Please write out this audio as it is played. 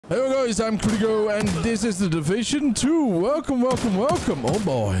Hey guys, I'm Kurigo, and this is the Division 2. Welcome, welcome, welcome. Oh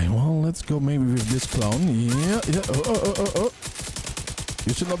boy. Well, let's go maybe with this clown. Yeah. Oh.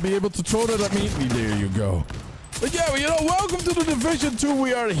 You should not be able to throw that at me. There you go. But yeah, you know, welcome to the Division 2.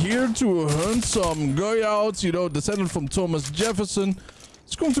 We are here to hunt some goyouts, you know, descended from Thomas Jefferson.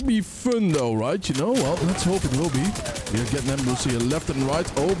 It's going to be fun though, right? You know, well, let's hope it will be. We're getting ambushed here left and right.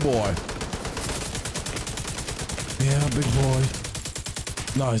 Oh boy. Yeah, big boy.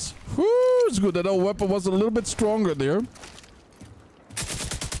 Nice. Woo, it's good that our weapon was a little bit stronger there.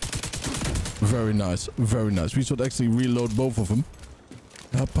 Very nice. Very nice. We should actually reload both of them.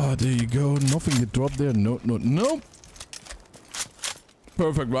 Hoppa, there you go. Nothing to drop there. No.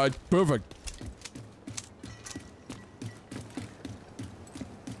 Perfect, right? Perfect.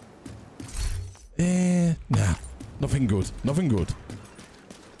 Nah. Nothing good. Nothing good.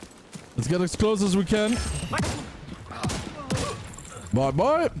 Let's get as close as we can.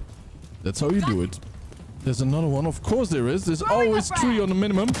 Bye-bye. That's how you do it. There's another one. Of course there is. There's always 3 on the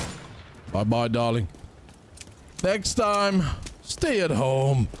minimum. Bye-bye, darling. Next time, stay at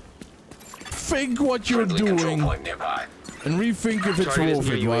home. Think what you're doing. And rethink if it's worth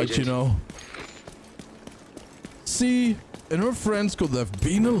it, right, you know? See, and her friends could have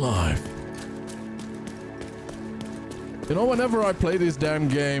been alive. You know, whenever I play this damn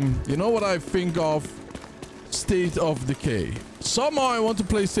game, you know what I think of? State of Decay. Somehow I want to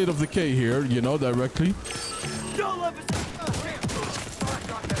play State of Decay here, you know, directly.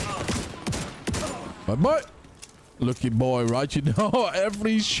 Bye-bye. Lucky boy, right? You know,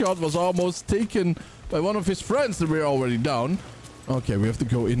 every shot was almost taken by one of his friends that we're already down. Okay, we have to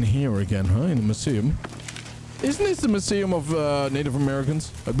go in here again, huh? In the museum. Isn't this the Museum of Native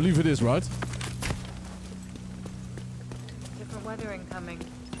Americans? I believe it is, right? Different weather incoming.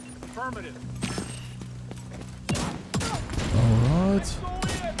 Affirmative. Alright.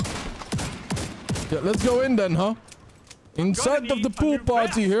 Yeah, let's go in then, huh? Inside of the pool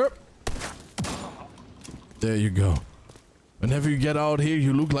party here. There you go. Whenever you get out here,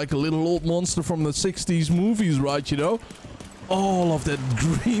 you look like a little old monster from the 60s movies, right? You know? All of that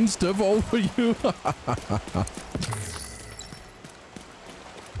green stuff over you.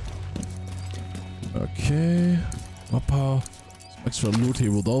 Okay. Hoppa. Some extra loot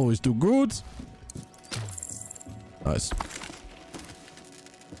here would always do good. Nice.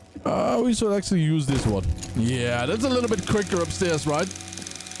 We should actually use this one. Yeah, that's a little bit quicker upstairs, right?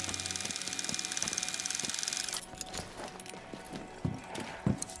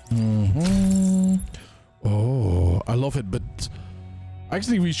 Oh, I love it, but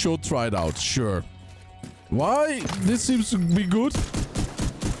actually we should try it out, sure. Why? This seems to be good.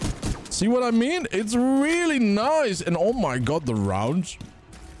 See what I mean? It's really nice. And oh my god, the rounds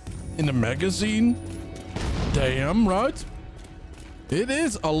in the magazine. Damn, right? It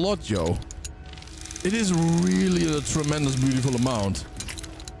is a lot, yo. It is really a tremendous, beautiful amount.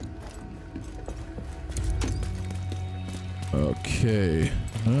 Okay.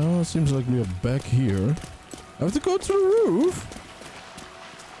 Well, seems like we are back here. I have to go to the roof.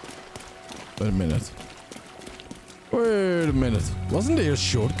 Wait a minute. Wait a minute. Wasn't there a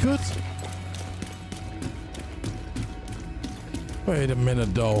shortcut? Wait a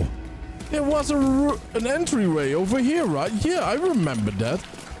minute, though. There was an entryway over here, right? Yeah, I remember that.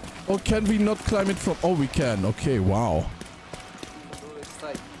 Or can we not climb it from... Oh, we can. Okay, wow.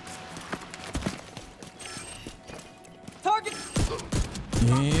 Target.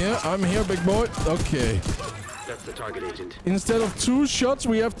 Yeah, I'm here, big boy. Okay. That's the target agent. Instead of 2 shots,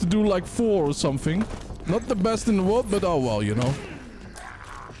 we have to do like 4 or something. Not the best in the world, but oh well, you know.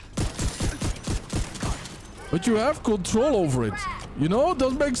 But you have control over it. You know,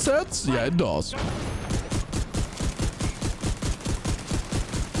 does make sense? Yeah, it does.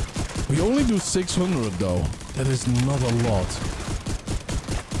 We only do 600 though. That is not a lot.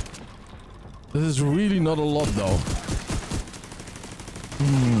 That is really not a lot though.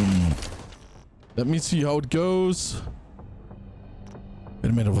 Let me see how it goes.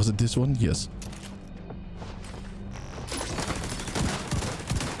 Wait a minute, was it this one? Yes.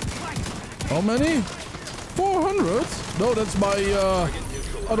 How many? 400? No, that's my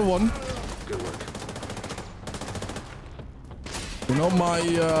other one. You know,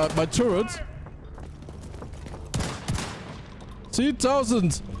 my turret. See,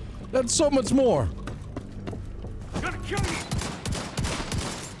 1,000. That's so much more. Gonna kill you.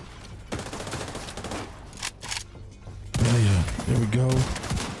 Yeah. There we go.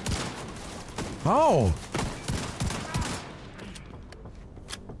 How?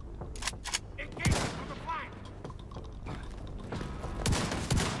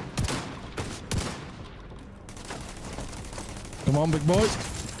 Come on, big boy.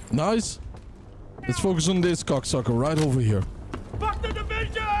 Nice. Let's focus on this cocksucker right over here. Fuck the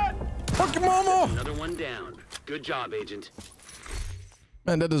division! Fuck your mama! Another one down. Good job, Agent.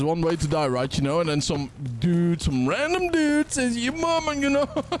 Man, that is one way to die, right? You know, and then some random dude says, "You mama," you know.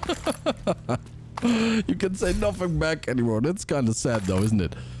 You can say nothing back anymore. That's kind of sad, though, isn't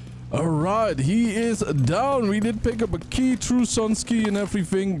it? All right, he is down. We did pick up a key, true sun's key, and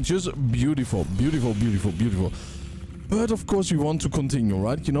everything. Just beautiful, beautiful, beautiful, beautiful. But of course, we want to continue,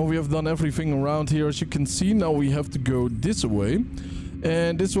 right? You know, we have done everything around here, as you can see. Now we have to go this way,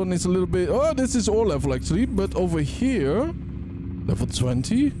 and this one is a little bit. Oh, this is all level actually, but over here. Level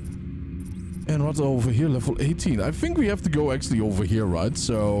 20. And what's over here? Level 18. I think we have to go actually over here, right?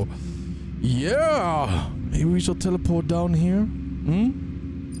 So, yeah. Maybe we shall teleport down here.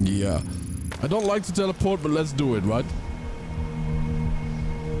 Yeah. I don't like to teleport, but let's do it, right?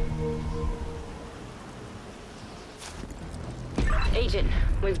 Agent,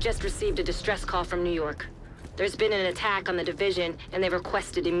 we've just received a distress call from New York. There's been an attack on the Division, and they've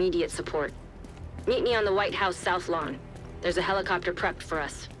requested immediate support. Meet me on the White House South Lawn. There's a helicopter prepped for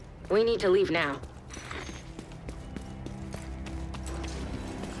us. We need to leave now.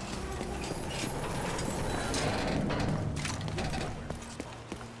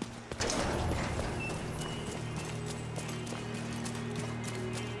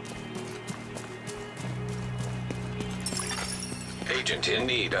 Agent in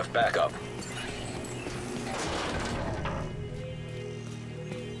need of backup.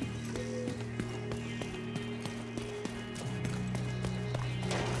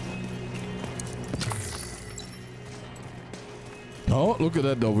 Oh, look at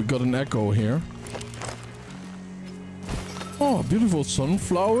that though. We got an echo here. Oh, beautiful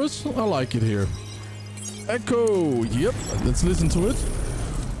sunflowers. I like it here. Echo. Yep. Let's listen to it.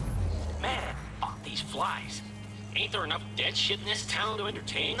 Man, fuck these flies. Ain't there enough dead shit in this town to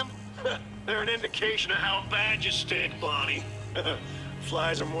entertain them? They're an indication of how bad you stink, Bonnie.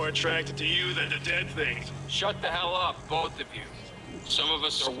 Flies are more attracted to you than to dead things. Shut the hell up, both of you. Some of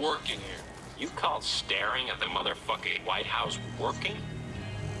us are working here. You call staring at the motherfucking White House working?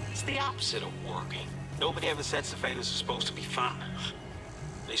 It's the opposite of working. Nobody ever said surveillance is supposed to be fun.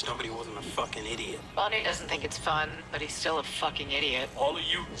 At least nobody wasn't a fucking idiot. Bonnie doesn't think it's fun, but he's still a fucking idiot. All of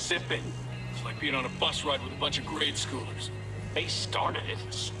you, zip it. It's like being on a bus ride with a bunch of grade schoolers. They started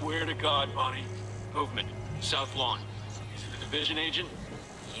it. Swear to God, Bonnie. Movement. South Lawn. Is it the Division agent?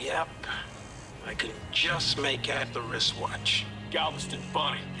 Yep. I can just make out the wristwatch. Galveston,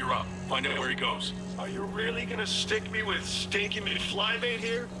 Bonnie, you're up. Find out where he goes. Are you really gonna stick me with stinky McFlybait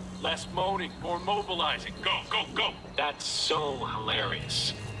here? Less moaning, more mobilizing. Go, go, go! That's so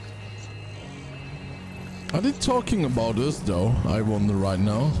hilarious. Are they talking about us though? I wonder right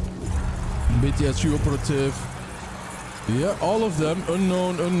now. BTSU operative. Yeah, all of them.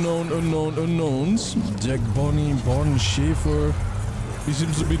 Unknown, unknown, unknown, unknowns. Jack Bonnie, Bon Schaefer. He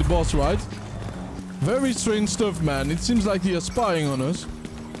seems to be the boss, right? Very strange stuff, man. It seems like they are spying on us.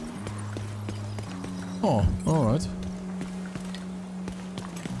 Oh, alright.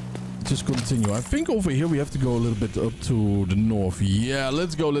 Just continue. I think over here we have to go a little bit up to the north. Yeah,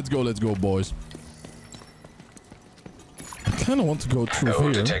 let's go, let's go, let's go, boys. I kind of want to go through Echo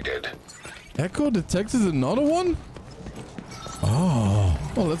here. detected. Echo detected another one? Oh,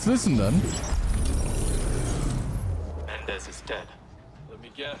 well, let's listen then. Mendez is dead. Let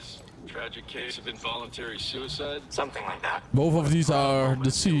me guess. Tragic case of involuntary suicide? Something like that. Both of these are Moment in the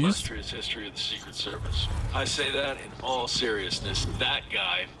deceased. illustrious history of the Secret Service. I say that in all seriousness. That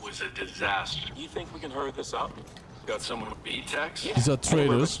guy was a disaster. You think we can hurry this up? Got someone with B-Tex? These are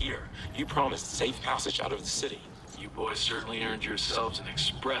traitors. Here. You promised safe passage out of the city. You boys certainly earned yourselves an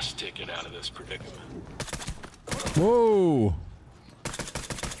express ticket out of this predicament. Whoa. I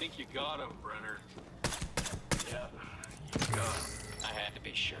think you got him, Brenner. Yeah, you got him. I had to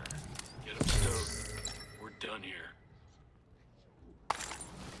be sure. Get him stoked. We're done here.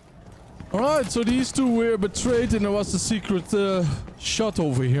 Alright, so these two were betrayed and there was a secret shot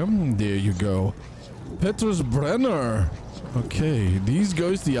over here. There you go. Petrus Brenner. Okay, these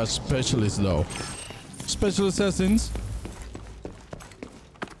guys, they are specialists though. Special assassins.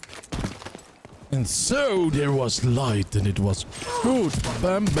 And so there was light and it was good.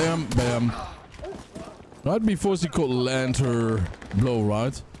 Bam, bam, bam. Right before she could land her blow,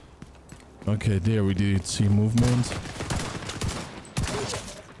 right? Okay, there we did see movement.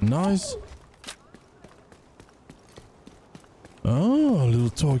 Nice. Oh, a little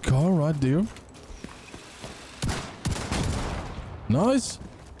toy car right there. Nice.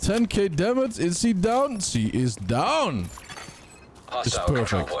 10k damage. Is she down? She is down. Hostile perfect.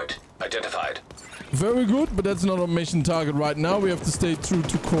 control point identified. Very good, but that's not our mission target right now. We have to stay true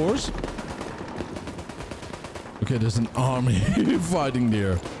to course. Okay, there's an army fighting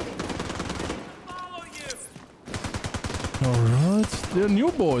there. Alright, there are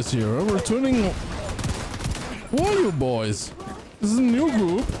new boys here. Huh? Returning. Who are you boys? This is a new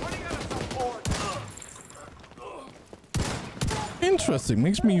group. Interesting,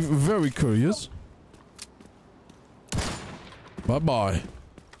 makes me very curious. Bye-bye.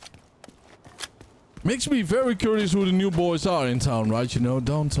 Makes me very curious who the new boys are in town, right? You know,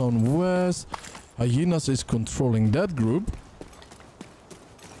 downtown west. Hyenas is controlling that group.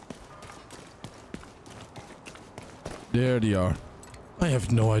 There they are. I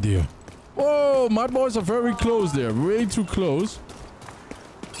have no idea. Whoa, my boys are very close there. Way too close.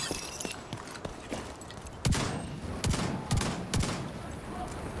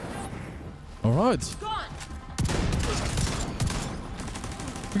 Alright.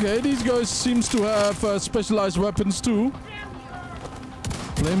 Okay, these guys seems to have specialized weapons too.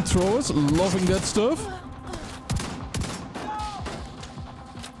 Flamethrowers, loving that stuff.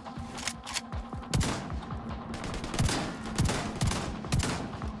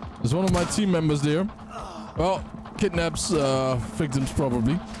 There's one of my team members there. Well, kidnaps victims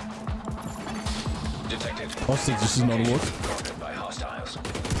probably. Detected. Hostage is not a word.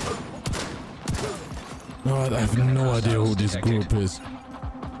 Alright, I have no idea who this group is.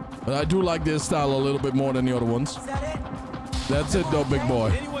 But I do like their style a little bit more than the other ones. That's it though, big boy.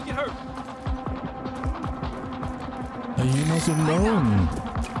 Hyenas alone.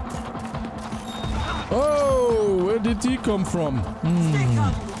 Oh, where did he come from?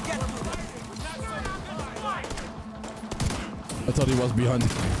 I thought he was behind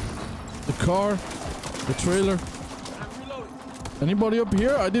the car, the trailer. Anybody up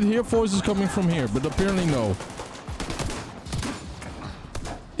here? I did hear voices coming from here, but apparently no.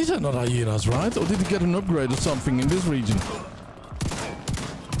 These are not hyenas, right? Or did he get an upgrade or something in this region?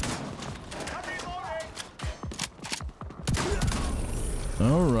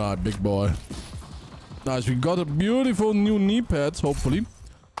 Alright, big boy. Nice, we got a beautiful new knee pads, hopefully.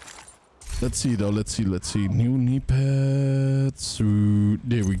 Let's see though, let's see. New knee pads.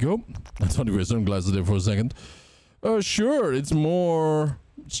 There we go. I thought we were sunglasses there for a second. Sure, it's more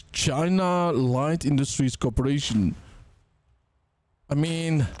China Light Industries Corporation. I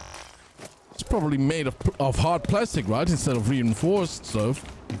mean, it's probably made of hard plastic, right? Instead of reinforced stuff.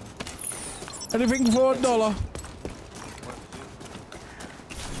 Anything for $1.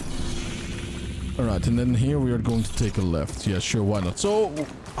 Alright, and then here we are going to take a left. Yeah, sure, why not? So,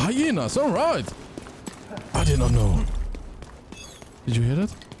 hyenas, alright. I did not know. Did you hear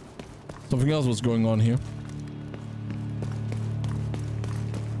that? Something else was going on here.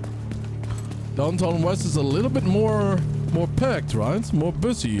 Downtown West is a little bit more packed, right? More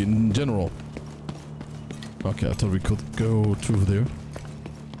busy in general. Okay, I thought we could go through there.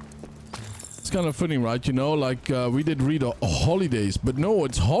 It's kind of funny, right? You know, like we did read holidays, but no,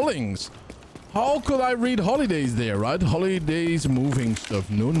 it's Hollings. How could I read holidays there, right? Holidays, moving stuff.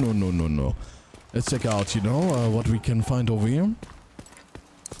 No. Let's check out, you know, what we can find over here.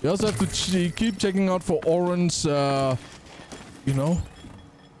 We also have to keep checking out for orange, you know,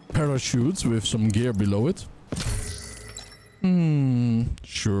 parachutes with some gear below it.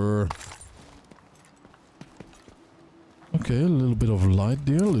 Sure. Okay, a little bit of light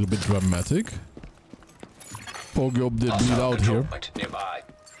there, a little bit dramatic. Pogo did bleed out here. Nearby.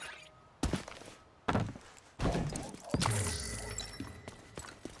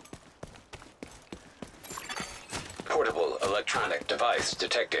 Portable electronic device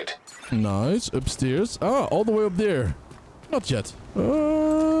detected. Nice, upstairs. Ah, all the way up there. Not yet.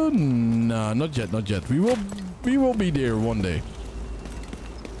 Nah, not yet. We will be there one day.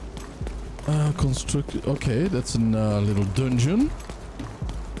 Construct. Okay, that's a little dungeon.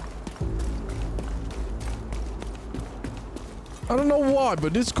 I don't know why,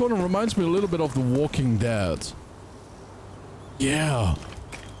 but this corner reminds me a little bit of The Walking Dead. Yeah.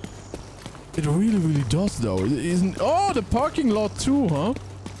 It really does, though. It isn't. Oh, the parking lot too, huh?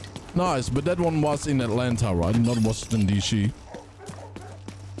 Nice, but that one was in Atlanta, right? Not Washington D.C.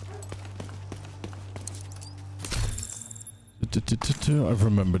 I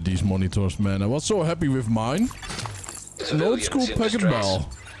remember these monitors, man. I was so happy with mine. An old school packet bell.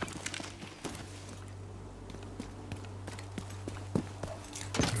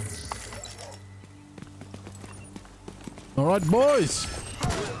 All right, boys.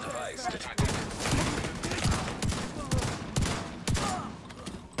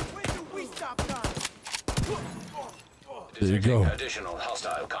 There you go. Additional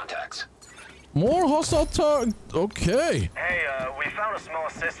hostile contacts. More hostile target. Okay. Hey, we found a small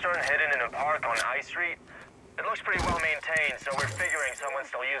cistern hidden in a park on I Street. It looks pretty well maintained, so we're figuring someone's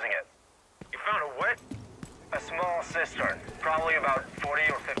still using it. You found a what? A small cistern, probably about 40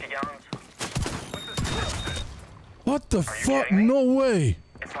 or 50 gallons. What's a cistern? What the fuck? No way.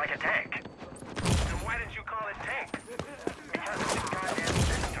 It's like a tank. So why did you call it tank? Because it's a goddamn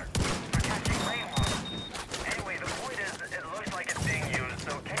cistern for catching rainwater. Anyway, the point is, it looks like it's being used,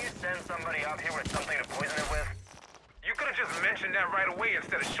 so can you send somebody up here with something to poison it with? You could have just mentioned that right away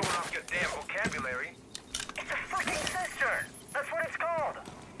instead of showing off your damn vocabulary. It's a fucking cistern! That's what it's called!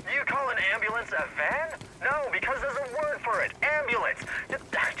 You call an ambulance a van? No, because there's a word for it. Ambulance!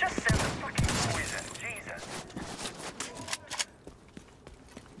 Just send the fucking poison. Jesus.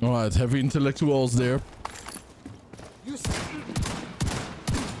 Alright, heavy intellectuals there.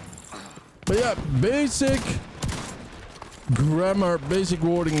 But yeah, basic grammar, basic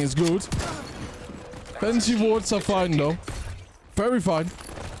wording is good. Fancy words are fine though. Very fine.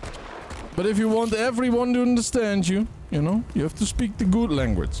 But if you want everyone to understand you, you know, you have to speak the good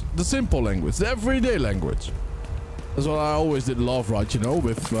language. The simple language. The everyday language. That's what I always did love, right, you know,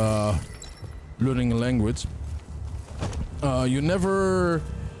 with learning a language. You never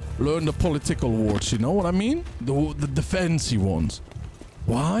learn the political words, you know what I mean? The fancy ones.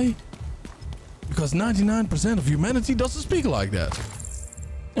 Why? Because 99% of humanity doesn't speak like that.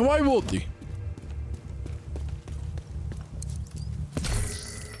 And why would they?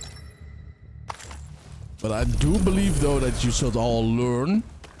 But I do believe, though, that you should all learn,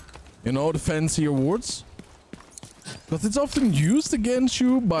 you know, the fancier words. Because it's often used against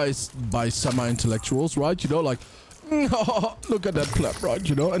you by semi-intellectuals, right? You know, like, look at that clap, right?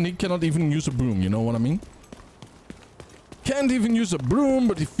 You know, and he cannot even use a broom, you know what I mean? Can't even use a broom,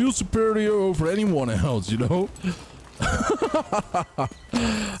 but he feels superior over anyone else, you know?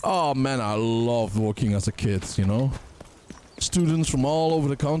 Oh, man, I loved working as a kid, you know? Students from all over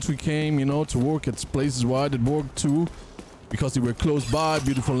the country came, you know, to work at places where I did work too. Because they were close by,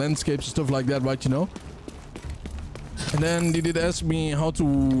 beautiful landscapes and stuff like that, right, you know? And then they did ask me how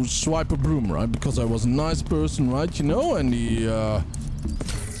to swipe a broom, right? Because I was a nice person, right, you know? And they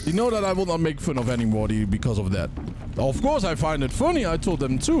know that I will not make fun of anybody because of that. Of course, I find it funny, I told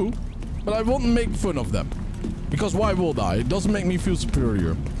them too. But I won't make fun of them. Because why would I? It doesn't make me feel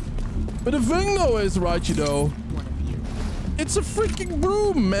superior. But the thing though is, right, you know, it's a freaking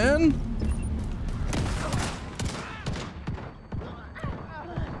broom, man.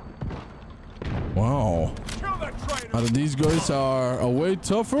 Wow. Either these guys are way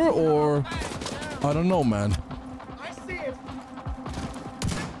tougher or I don't know, man.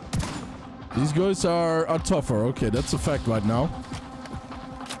 These guys are tougher. Okay, that's a fact right now.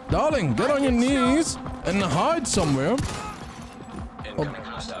 Darling, get on your knees and hide somewhere. Incoming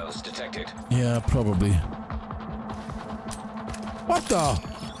hostiles detected. Yeah, probably. What the?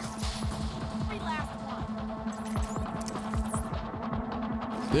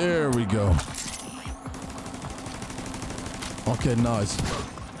 There we go. Okay, nice.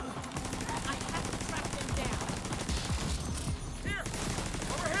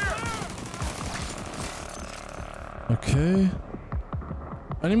 Okay.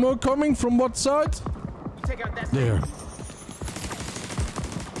 Any more coming from what side? There.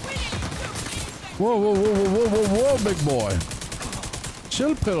 Whoa, whoa, whoa, whoa, whoa, whoa, whoa, big boy.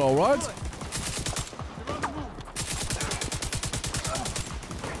 Chill pill, alright?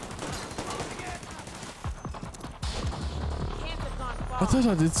 I thought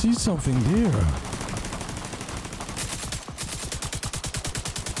I did see something there.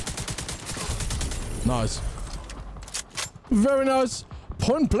 Nice. Very nice.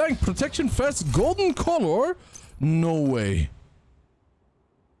 Point blank protection vest, golden color. No way.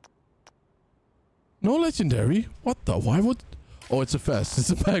 No legendary. What the? Why would? Oh, it's a vest. It's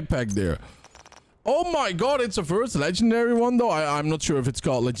a backpack there. Oh my god, it's a first legendary one though. I'm not sure if it's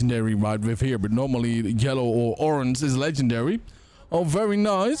called legendary right with here, but normally yellow or orange is legendary. Oh, very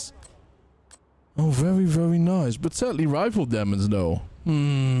nice. Oh, very, very nice. But sadly rifle damage though.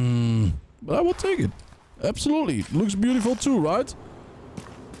 But I will take it. Absolutely. Looks beautiful too, right?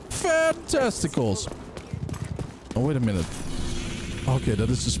 Fantasticals. Oh, wait a minute. Okay, that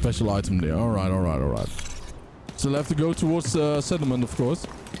is a special item there. Alright, alright, alright. Still have to go towards the settlement, of course.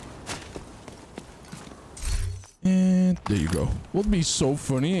 And there you go. Would be so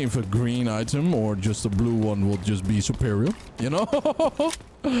funny if a green item or just a blue one would just be superior. You know?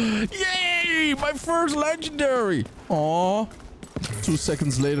 Yay! My first legendary! Aww. 2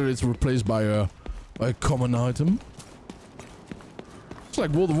 seconds later, it's replaced by a common item. It's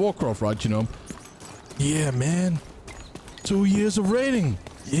like World of Warcraft, right? You know? Yeah, man. 2 years of raiding.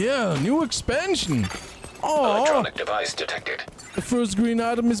 Yeah, new expansion. Oh. Electronic device detected. The first green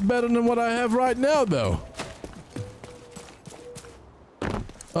item is better than what I have right now, though.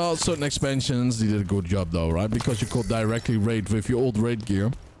 Well, certain expansions, they did a good job, though, right? Because you could directly raid with your old raid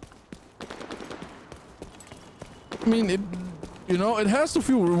gear. I mean, it, you know, it has to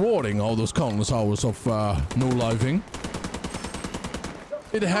feel rewarding, all those countless hours of no-living.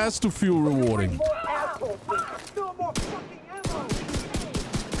 It has to feel rewarding.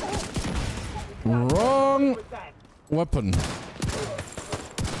 Wrong weapon.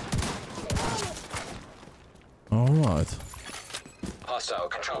 All right. Hostile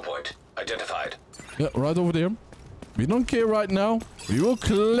control point identified. Yeah, right over there. We don't care right now. We will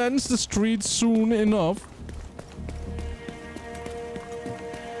cleanse the streets soon enough.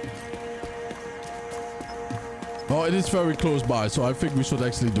 Oh, it is very close by, so I think we should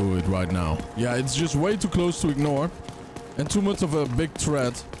actually do it right now. Yeah, it's just way too close to ignore. And too much of a big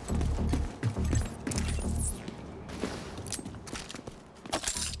threat.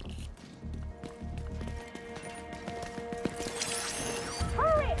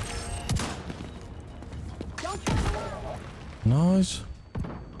 Nice.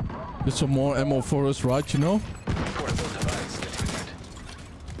 Get some more ammo for us, right, you know?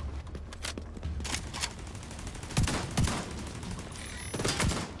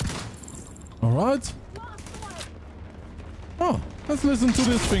 Alright. Oh, let's listen to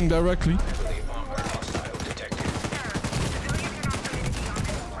this thing directly.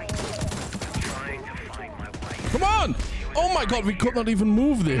 Come on! Oh my god, we could not even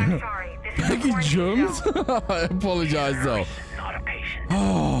move there. He jumped. I apologize though. Not a patient.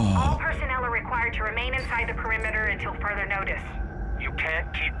 Oh. All personnel are required to remain inside the perimeter until further notice. You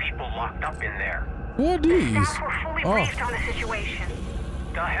can't keep people locked up in there. Who are these? Staff were fully briefed on the situation.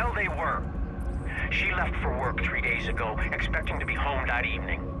 The hell they were. She left for work 3 days ago, expecting to be home that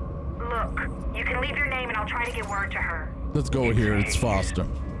evening. Look, you can leave your name and I'll try to get word to her. Let's go here, it's faster.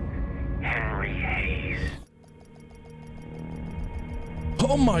 Henry Hayes.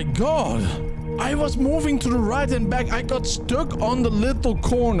 Oh my god! I was moving to the right and back. I got stuck on the little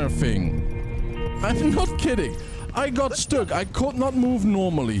corner thing. I'm not kidding. I got stuck. I could not move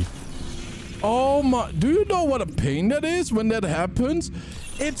normally. Oh my... Do you know what a pain that is when that happens?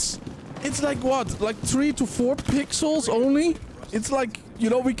 It's like what? Like 3 to 4 pixels only? It's like, you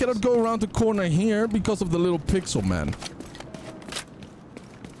know, we cannot go around the corner here because of the little pixel, man.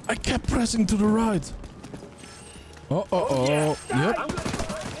 I kept pressing to the right. Uh-oh. Yep.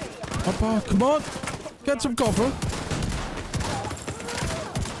 Papa, come on. Get some cover.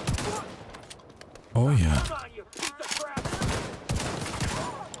 Oh, yeah.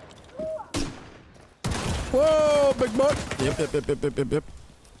 Whoa, big boy. Yep.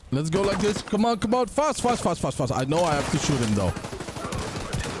 Let's go like this. Come on. Fast. I know I have to shoot him, though.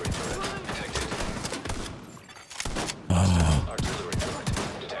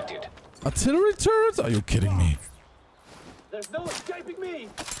 Artillery turrets? Are you kidding me? There's no escaping me.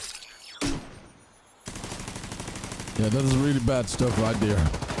 Yeah, that is really bad stuff right there.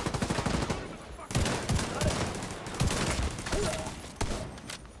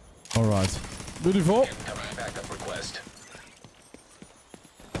 All right. Beautiful. Backup request.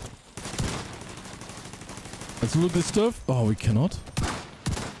 Let's loot this stuff. Oh, we cannot.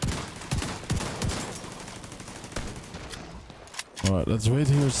 All right, let's wait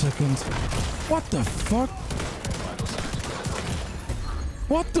here a second. What the fuck?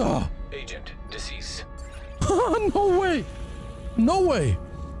 What the? Agent deceased. No way.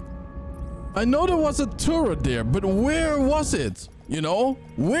 I know there was a turret there, but where was it? You know?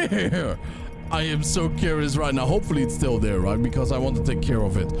 Where? I am so curious right now. Hopefully it's still there, right? Because I want to take care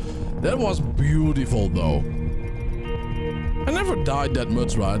of it. That was beautiful, though. I never died that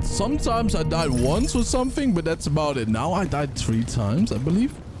much, right? Sometimes I died once or something, but that's about it. Now I died 3 times, I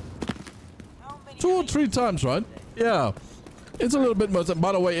believe. 2 or 3 times, right? Yeah. It's a little bit much.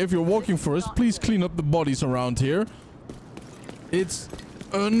 By the way, if you're walking first, please clean up the bodies around here. It's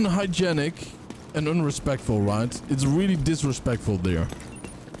unhygienic and unrespectful, right? It's really disrespectful there.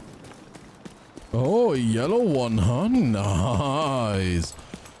 Oh, a yellow one, huh? Nice.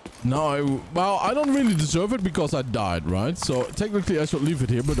 Now, well, I don't really deserve it because I died, right? So technically I should leave it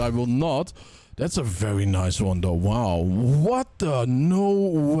here, but I will not. That's a very nice one, though. Wow. What the? No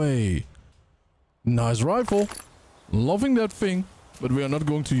way. Nice rifle. Loving that thing, but we are not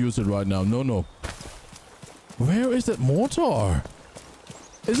going to use it right now. No. Where is that mortar?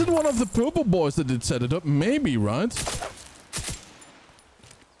 Is it one of the purple boys that did set it up? Maybe, right?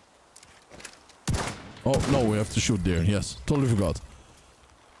 Oh, no, we have to shoot there. Yes, totally forgot.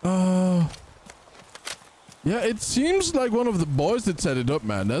 Yeah, it seems like one of the boys that set it up,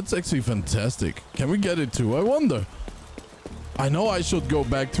 man. That's actually fantastic. Can we get it too? I wonder. I know I should go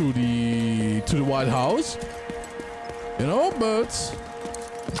back to the White House. You know, but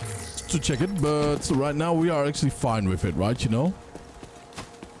to check it, but right now we are actually fine with it, right? You know?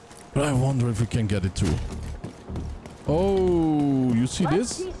 But I wonder if we can get it too. Oh, you see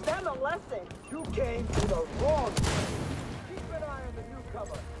this? Teach them a lesson. You came to the wrong place. Keep an eye on the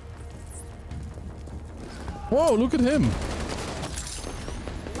newcomer. Whoa, look at him.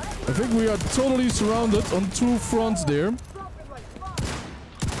 I think we are totally surrounded on two fronts there.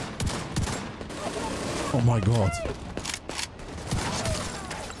 Oh my god.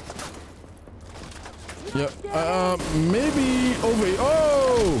 Yeah, maybe over here.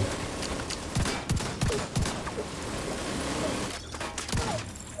 Oh!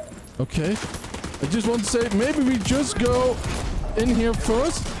 Okay. I just want to say, maybe we just go in here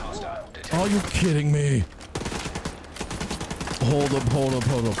first. Are you kidding me? Hold up, hold up,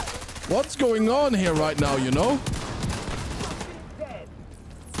 hold up. What's going on here right now, you know?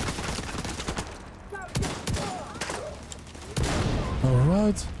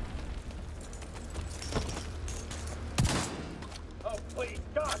 Alright. Oh, please,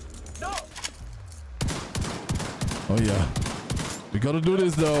 God, no! Oh, yeah. We gotta do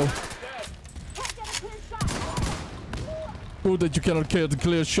this, though. Good that you cannot get a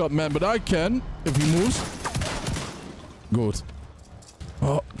clear shot, man, but I can if he moves. Good.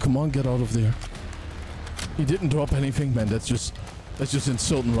 Oh, come on, get out of there. He didn't drop anything, man. That's just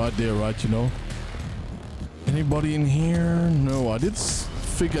insulting right there, right? You know. Anybody in here? No, I did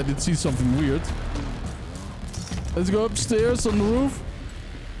think I did see something weird. Let's go upstairs on the roof.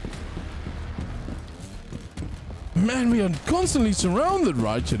 Man, we are constantly surrounded,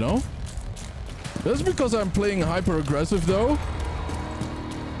 right? You know. That's because I'm playing hyper aggressive, though.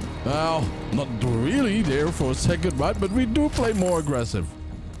 Well, not really there for a second, right? But we do play more aggressive.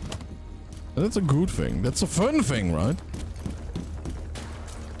 And that's a good thing. That's a fun thing, right?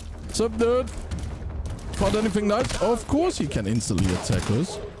 What's up, dude? Found anything nice? Of course he can instantly attack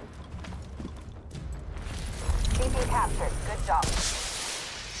us. BP captured. Good job.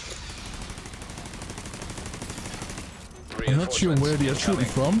 I'm not sure where they are shooting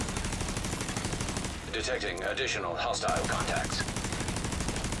from. Detecting additional hostile contacts.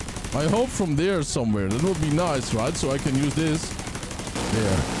 I hope from there somewhere. That would be nice, right? So I can use this.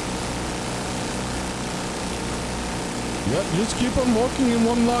 There. Yeah, just keep on walking in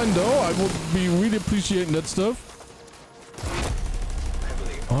one line, though. I would be really appreciating that stuff.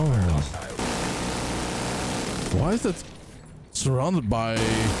 Oh. Why is that surrounded by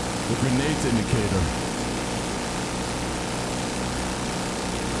the grenade indicator?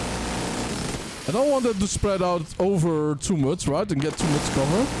 I don't want that to spread out over too much, right? And get too much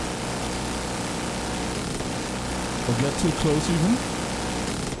cover. Or get too close even.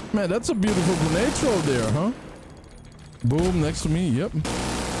 Man, that's a beautiful grenade throw there, huh? Boom, next to me, yep.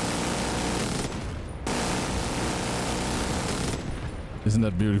 Isn't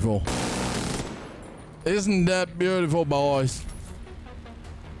that beautiful? Isn't that beautiful, boys?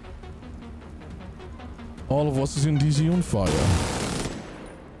 All of Washington D.C. on fire.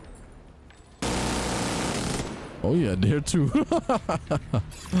 Oh yeah, there too.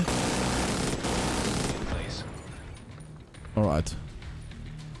 Alright.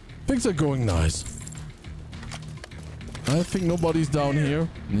 Things are going nice. I think nobody's down here.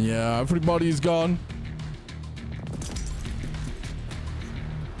 Yeah, everybody's gone.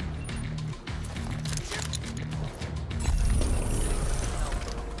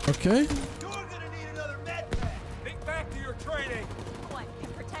 Okay.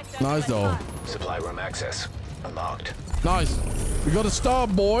 Nice though. Supply room access unlocked. Nice. We got a star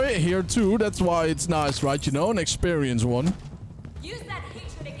boy here too. That's why it's nice, right? You know, an experienced one. Use that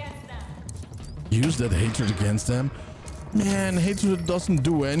hatred against them. Use that hatred against them? Man, hatred doesn't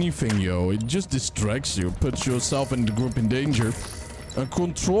do anything, yo. It just distracts you, puts yourself and the group in danger. A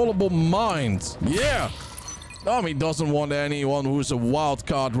controllable mind. Yeah. Army doesn't want anyone who's a wild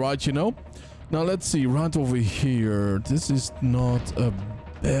card, right? You know. Now let's see. Right over here. This is not a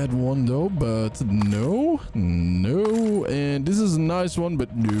bad one though, but no. And this is a nice one,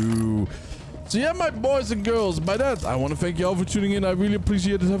 but no. So yeah, my boys and girls, by that, I want to thank you all for tuning in. I really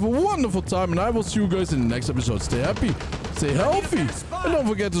appreciate it. Have a wonderful time, and I will see you guys in the next episode. Stay happy, stay healthy, and don't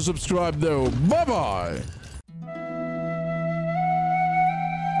forget to subscribe though. Bye-bye.